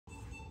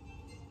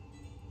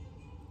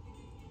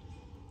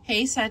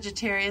Hey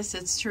Sagittarius,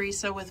 it's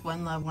Teresa with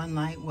One Love, One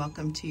Light.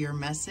 Welcome to your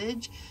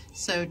message.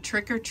 So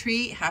trick or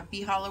treat,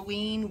 happy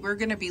Halloween. We're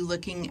going to be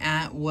looking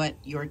at what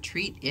your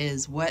treat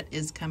is, what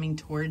is coming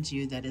towards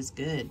you that is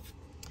good.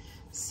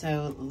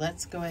 So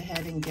let's go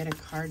ahead and get a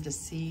card to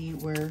see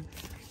where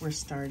we're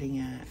starting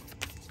at.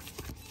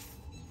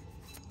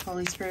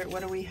 Holy Spirit,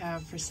 what do we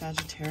have for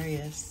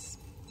Sagittarius?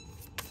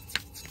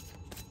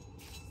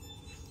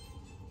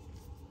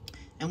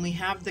 And we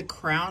have the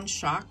crown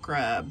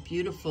chakra,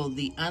 beautiful,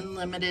 the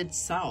unlimited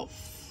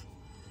self.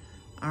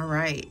 All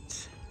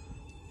right,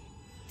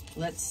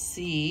 let's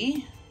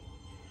see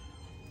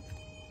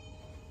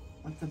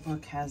what the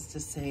book has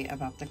to say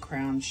about the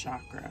crown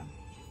chakra.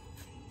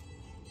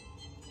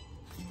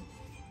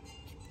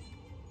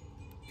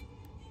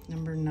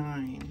 Number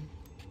 9.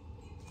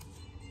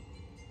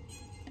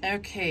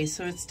 Okay,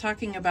 so it's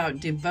talking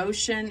about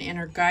devotion,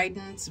 inner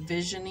guidance,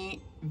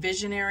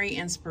 visionary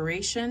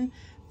inspiration,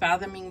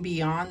 fathoming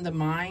beyond the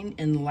mind,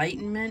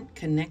 enlightenment,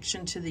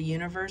 connection to the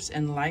universe,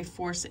 and life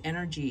force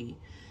energy.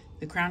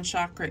 The crown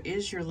chakra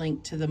is your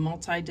link to the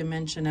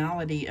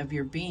multidimensionality of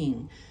your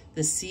being,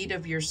 the seat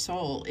of your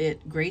soul.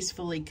 It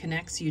gracefully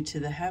connects you to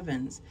the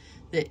heavens.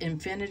 The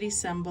infinity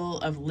symbol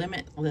of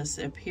limitless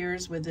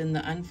appears within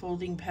the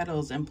unfolding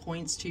petals and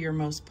points to your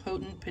most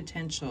potent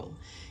potential.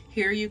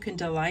 Here you can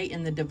delight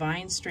in the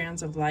divine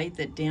strands of light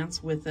that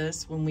dance with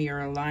us when we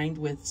are aligned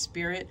with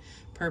spirit,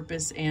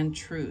 purpose, and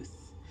truth.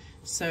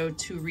 So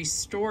to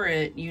restore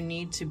it, you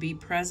need to be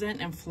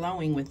present and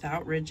flowing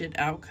without rigid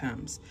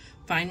outcomes.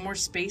 Find more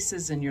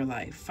spaces in your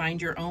life.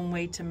 Find your own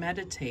way to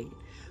meditate.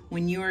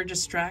 When you are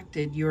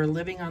distracted, you are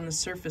living on the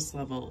surface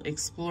level.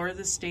 Explore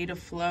the state of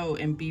flow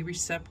and be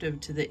receptive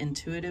to the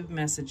intuitive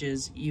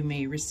messages you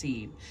may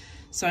receive.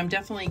 So I'm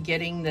definitely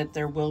getting that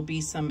there will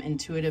be some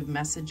intuitive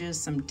messages,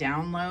 some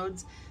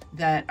downloads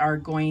that are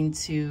going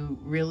to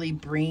really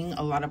bring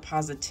a lot of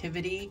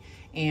positivity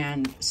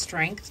and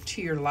strength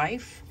to your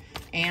life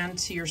and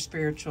to your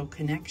spiritual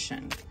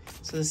connection.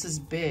 So this is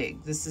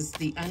big. This is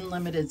the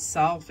unlimited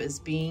self, is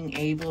being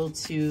able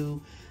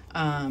to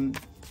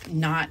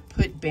not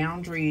put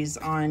boundaries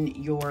on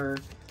your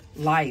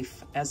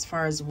life as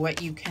far as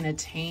what you can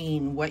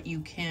attain, what you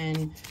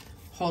can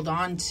hold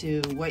on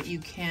to, what you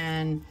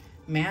can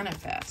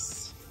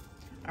manifest.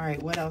 All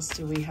right, what else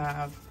do we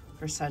have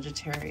for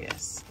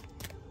Sagittarius?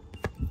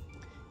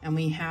 And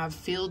we have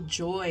feel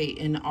joy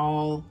in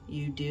all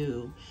you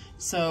do.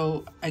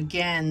 So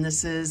again,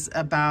 this is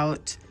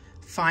about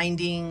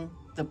finding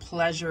the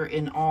pleasure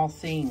in all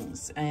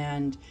things.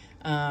 And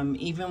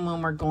even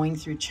when we're going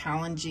through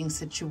challenging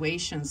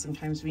situations,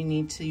 sometimes we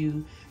need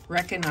to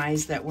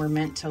recognize that we're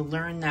meant to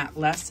learn that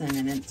lesson,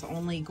 and it's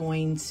only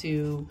going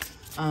to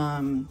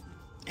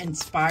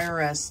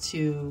inspire us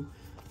to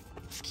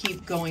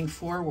keep going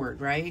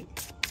forward, right?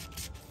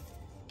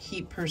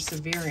 Keep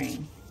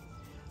persevering.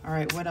 All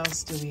right, what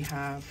else do we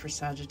have for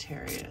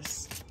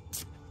Sagittarius?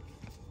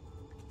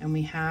 And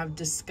we have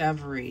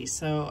discovery.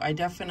 So I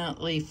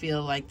definitely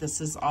feel like this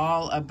is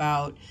all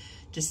about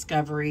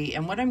discovery.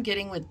 And what I'm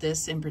getting with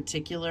this in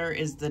particular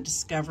is the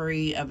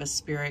discovery of a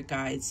spirit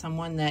guide,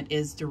 someone that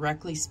is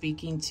directly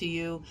speaking to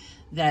you,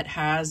 that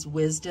has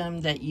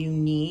wisdom that you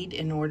need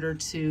in order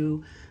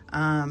to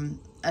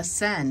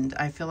ascend.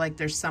 I feel like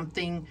there's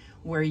something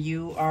where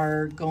you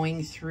are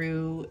going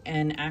through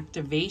an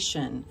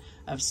activation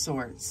of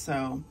sorts.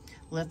 So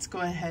let's go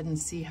ahead and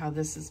see how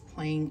this is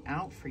playing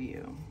out for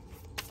you.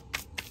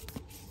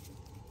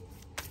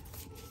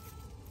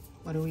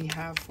 What do we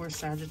have for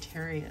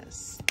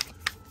Sagittarius?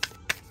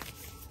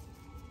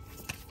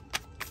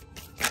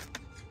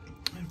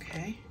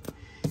 Okay.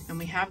 And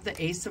we have the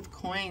Ace of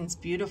Coins,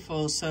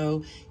 beautiful.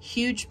 So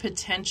huge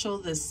potential,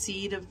 the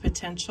seed of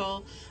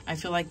potential. I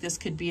feel like this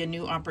could be a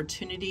new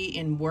opportunity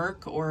in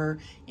work or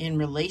in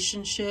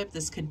relationship.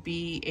 This could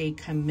be a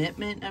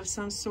commitment of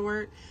some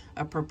sort,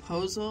 a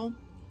proposal.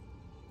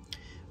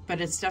 But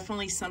it's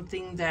definitely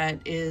something that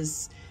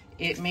is,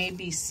 it may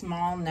be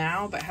small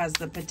now, but has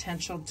the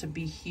potential to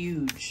be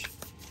huge.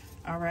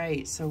 All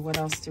right, so what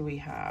else do we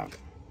have?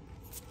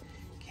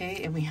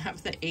 Okay, and we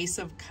have the Ace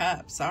of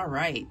Cups. All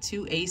right,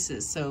 2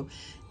 aces. So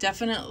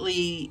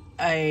definitely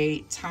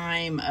a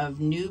time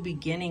of new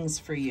beginnings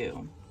for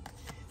you.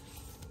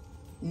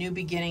 New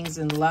beginnings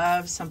in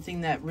love,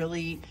 something that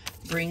really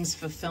brings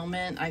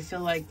fulfillment. I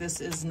feel like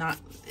this is not,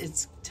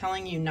 it's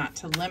telling you not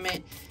to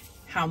limit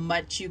how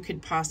much you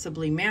could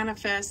possibly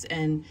manifest,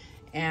 and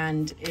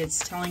it's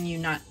telling you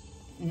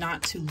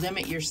not to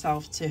limit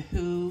yourself to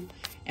who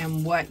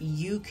and what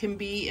you can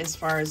be as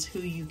far as who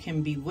you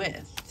can be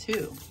with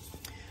too.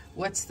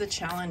 What's the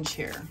challenge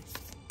here?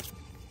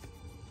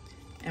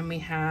 And we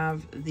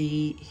have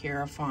the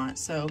Hierophant.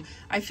 So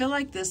I feel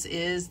like this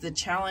is, the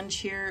challenge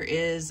here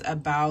is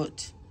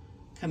about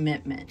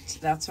commitment.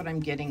 That's what I'm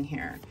getting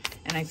here.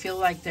 And I feel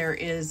like there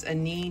is a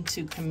need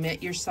to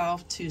commit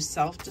yourself to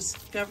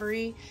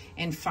self-discovery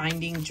and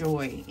finding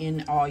joy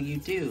in all you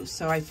do.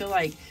 So I feel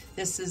like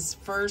this is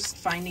first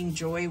finding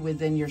joy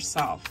within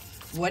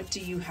yourself. What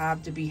do you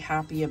have to be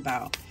happy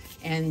about?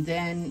 and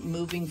then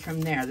moving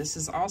from there. This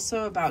is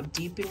also about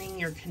deepening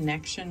your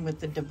connection with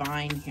the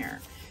divine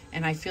here.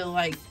 And I feel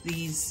like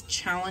the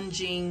challenge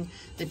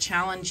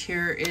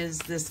here is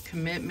this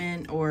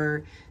commitment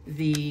or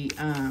the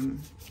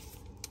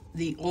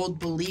old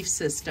belief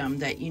system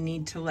that you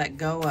need to let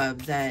go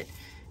of that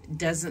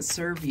doesn't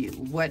serve you.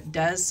 What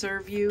does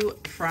serve you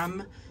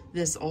from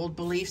this old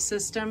belief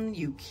system,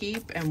 you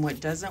keep, and what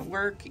doesn't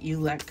work, you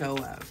let go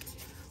of.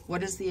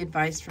 What is the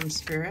advice from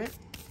Spirit?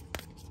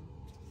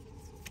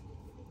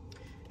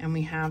 And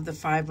we have the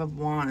Five of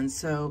Wands.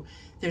 So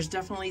there's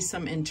definitely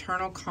some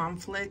internal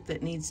conflict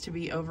that needs to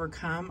be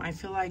overcome. I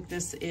feel like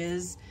this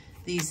is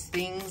these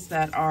things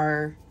that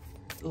are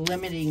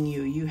limiting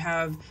you. You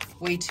have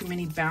way too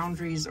many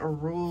boundaries or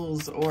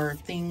rules or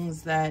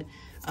things that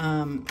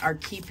are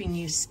keeping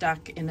you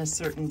stuck in a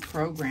certain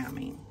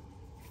programming.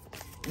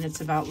 And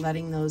it's about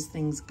letting those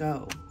things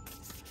go.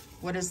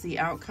 What is the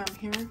outcome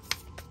here?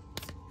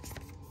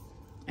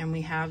 And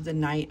we have the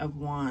Knight of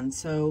Wands.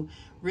 So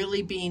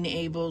really being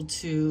able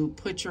to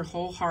put your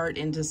whole heart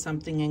into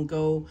something and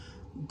go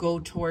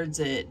towards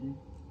it.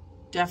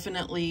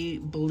 Definitely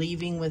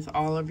believing with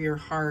all of your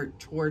heart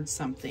towards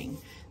something.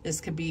 This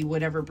could be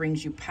whatever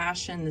brings you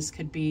passion. This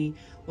could be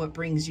what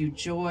brings you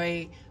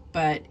joy.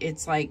 But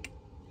it's like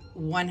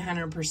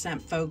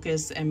 100%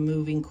 focus and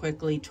moving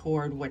quickly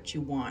toward what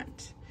you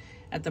want.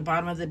 At the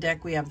bottom of the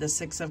deck, we have the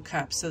Six of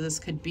Cups. So this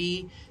could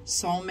be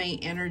soulmate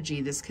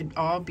energy. This could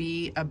all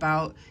be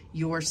about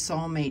your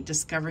soulmate,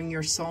 discovering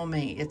your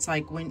soulmate. It's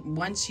like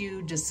once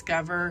you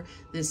discover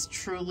this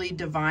truly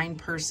divine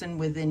person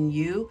within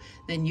you,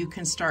 then you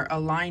can start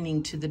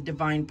aligning to the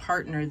divine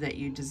partner that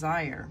you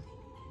desire.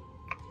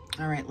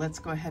 All right, let's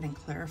go ahead and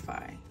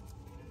clarify.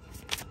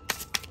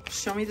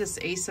 Show me this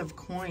Ace of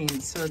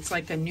Coins. So it's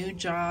like a new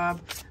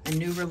job, a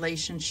new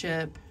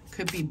relationship.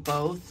 Could be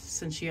both,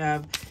 since you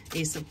have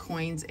Ace of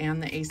Coins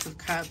and the Ace of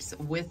Cups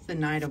with the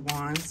Knight of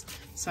Wands.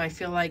 So I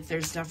feel like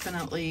there's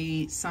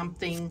definitely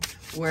something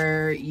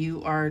where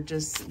you are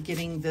just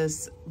getting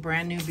this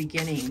brand new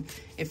beginning.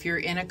 If you're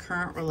in a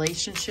current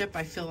relationship,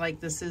 I feel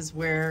like this is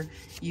where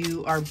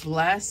you are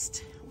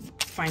blessed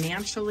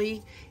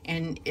financially,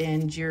 and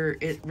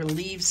it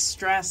relieves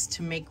stress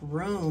to make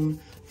room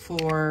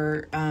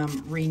for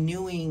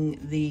renewing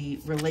the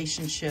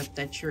relationship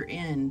that you're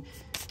in,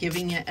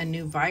 giving it a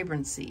new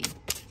vibrancy.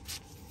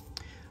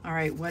 All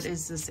right, what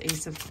is this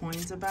Ace of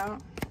Coins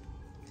about?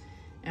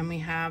 And we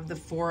have the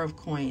Four of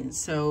Coins.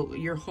 So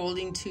you're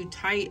holding too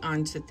tight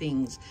onto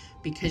things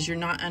because you're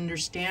not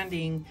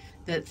understanding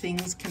that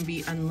things can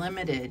be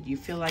unlimited. You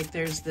feel like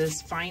there's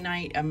this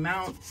finite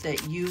amount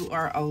that you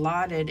are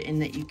allotted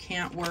and that you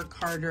can't work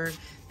harder,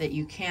 that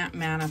you can't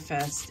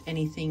manifest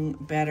anything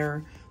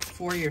better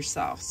for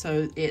yourself.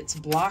 So it's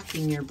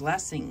blocking your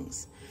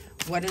blessings.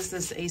 What is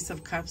this Ace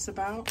of Cups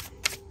about?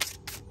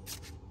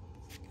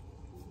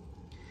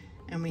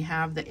 And we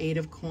have the Eight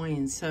of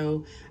Coins.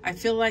 So I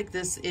feel like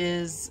this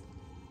is,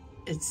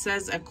 it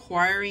says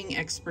acquiring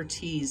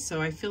expertise.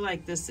 So I feel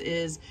like this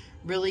is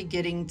really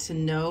getting to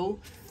know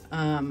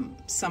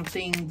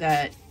something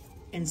that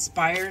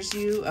inspires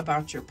you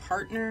about your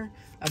partner,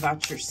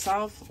 about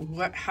yourself.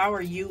 How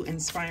are you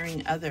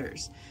inspiring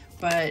others?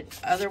 But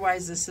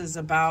otherwise, this is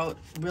about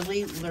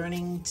really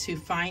learning to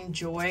find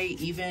joy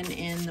even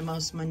in the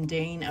most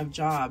mundane of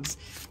jobs.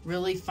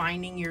 Really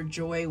finding your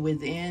joy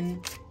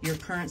within your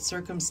current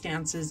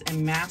circumstances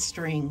and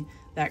mastering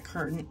that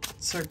current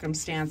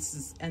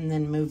circumstances, and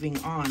then moving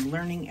on.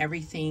 Learning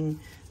everything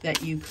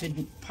that you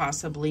could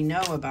possibly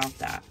know about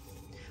that.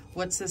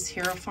 What's this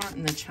Hierophant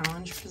in the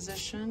challenge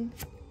position?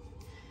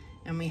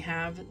 And we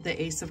have the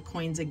Ace of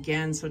Coins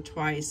again, so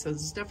twice. So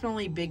there's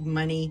definitely big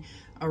money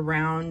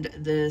around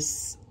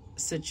this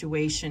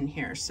situation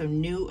here. So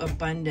new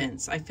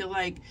abundance. I feel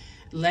like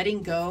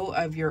letting go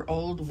of your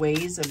old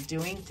ways of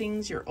doing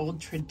things, your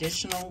old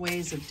traditional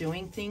ways of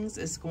doing things,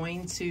 is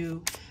going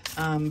to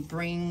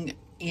bring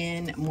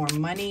in more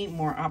money,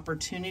 more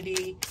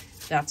opportunity.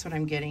 That's what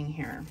I'm getting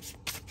here.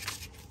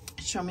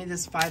 Show me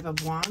this Five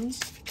of Wands.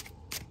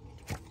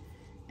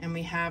 And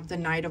we have the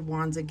Knight of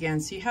Wands again.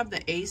 So you have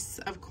the Ace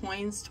of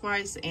Coins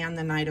twice and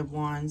the Knight of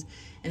Wands.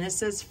 And it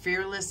says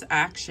fearless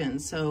action.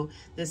 So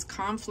this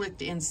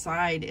conflict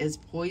inside is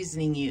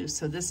poisoning you.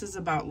 So this is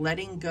about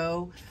letting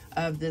go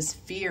of this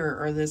fear,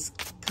 or this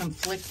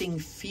conflicting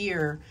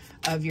fear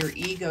of your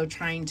ego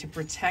trying to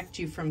protect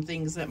you from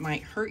things that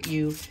might hurt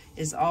you,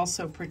 is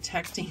also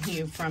protecting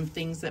you from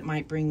things that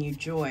might bring you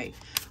joy.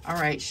 All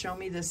right, show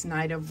me this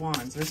Knight of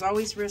Wands. There's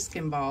always risk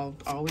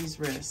involved, always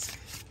risk.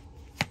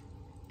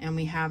 And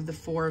we have the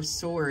Four of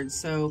Swords.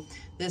 So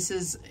this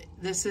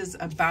is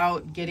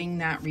about getting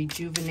that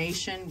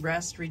rejuvenation,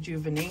 rest,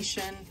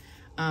 rejuvenation.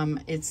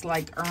 It's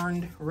like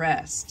earned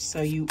rest.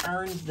 So you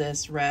earned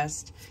this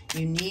rest.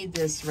 You need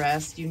this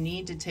rest. You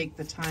need to take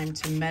the time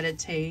to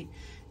meditate,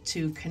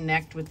 to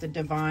connect with the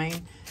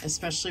divine,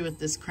 especially with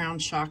this crown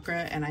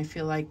chakra. And I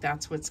feel like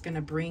that's what's going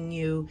to bring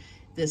you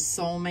this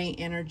soulmate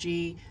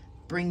energy,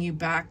 bring you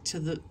back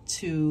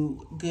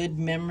to good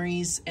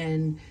memories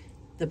and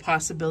the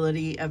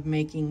possibility of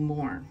making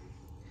more.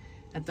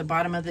 At the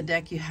bottom of the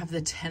deck, you have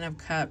the 10 of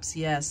Cups.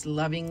 Yes,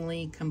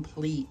 lovingly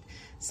complete.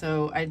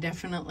 So I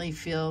definitely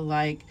feel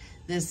like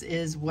this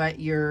is what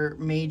your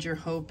major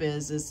hope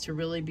is to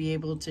really be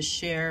able to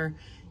share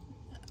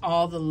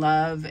all the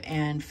love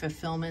and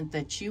fulfillment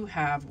that you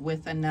have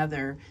with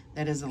another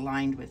that is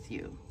aligned with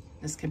you.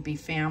 This could be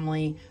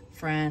family,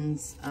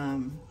 friends,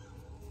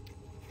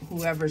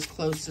 whoever's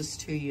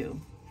closest to you.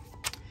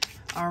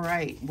 All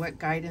right, what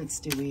guidance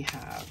do we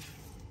have?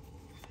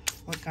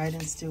 What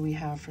guidance do we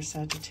have for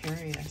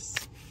Sagittarius?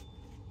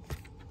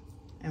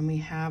 And we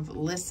have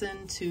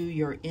listen to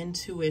your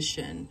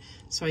intuition.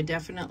 So I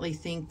definitely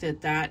think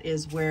that that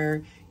is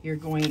where you're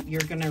going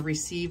to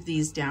receive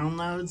these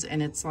downloads,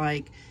 and it's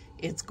like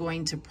it's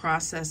going to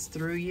process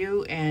through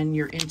you, and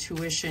your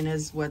intuition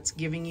is what's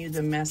giving you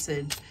the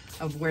message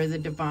of where the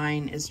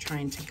divine is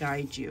trying to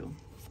guide you.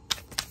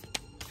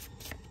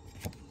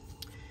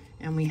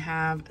 And we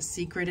have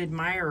secret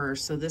admirer.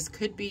 So this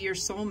could be your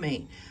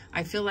soulmate.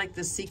 I feel like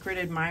the secret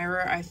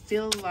admirer, I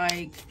feel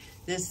like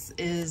this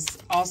is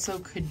also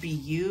could be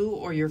you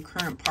or your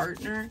current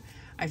partner.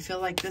 I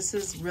feel like this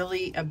is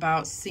really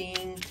about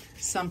seeing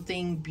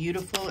something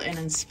beautiful and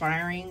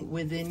inspiring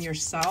within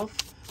yourself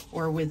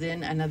or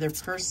within another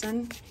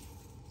person.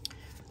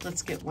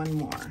 Let's get one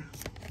more.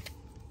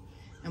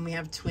 And we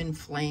have twin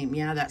flame.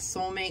 Yeah, that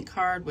soulmate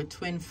card with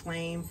twin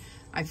flame.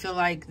 I feel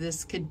like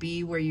this could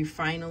be where you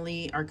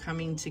finally are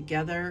coming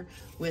together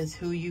with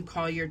who you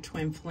call your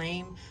twin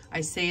flame.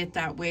 I say it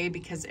that way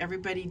because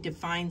everybody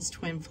defines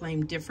twin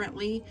flame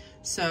differently.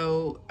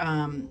 So,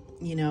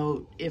 you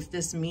know, if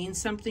this means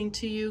something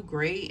to you,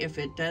 great. If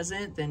it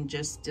doesn't, then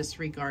just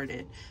disregard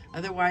it.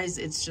 Otherwise,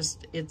 it's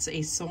a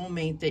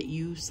soulmate that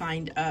you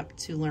signed up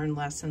to learn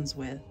lessons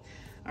with.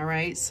 All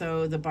right,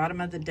 so the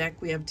bottom of the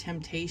deck, we have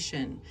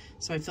temptation.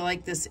 So I feel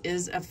like this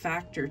is a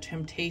factor,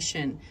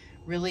 temptation.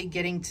 Really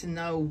getting to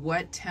know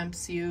what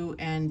tempts you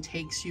and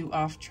takes you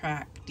off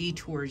track,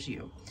 detours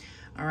you.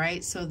 All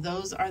right, so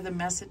those are the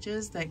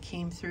messages that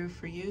came through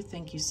for you.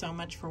 Thank you so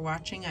much for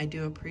watching. I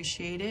do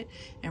appreciate it.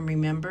 And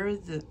remember,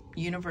 the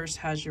universe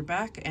has your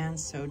back, and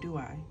so do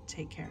I.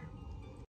 Take care.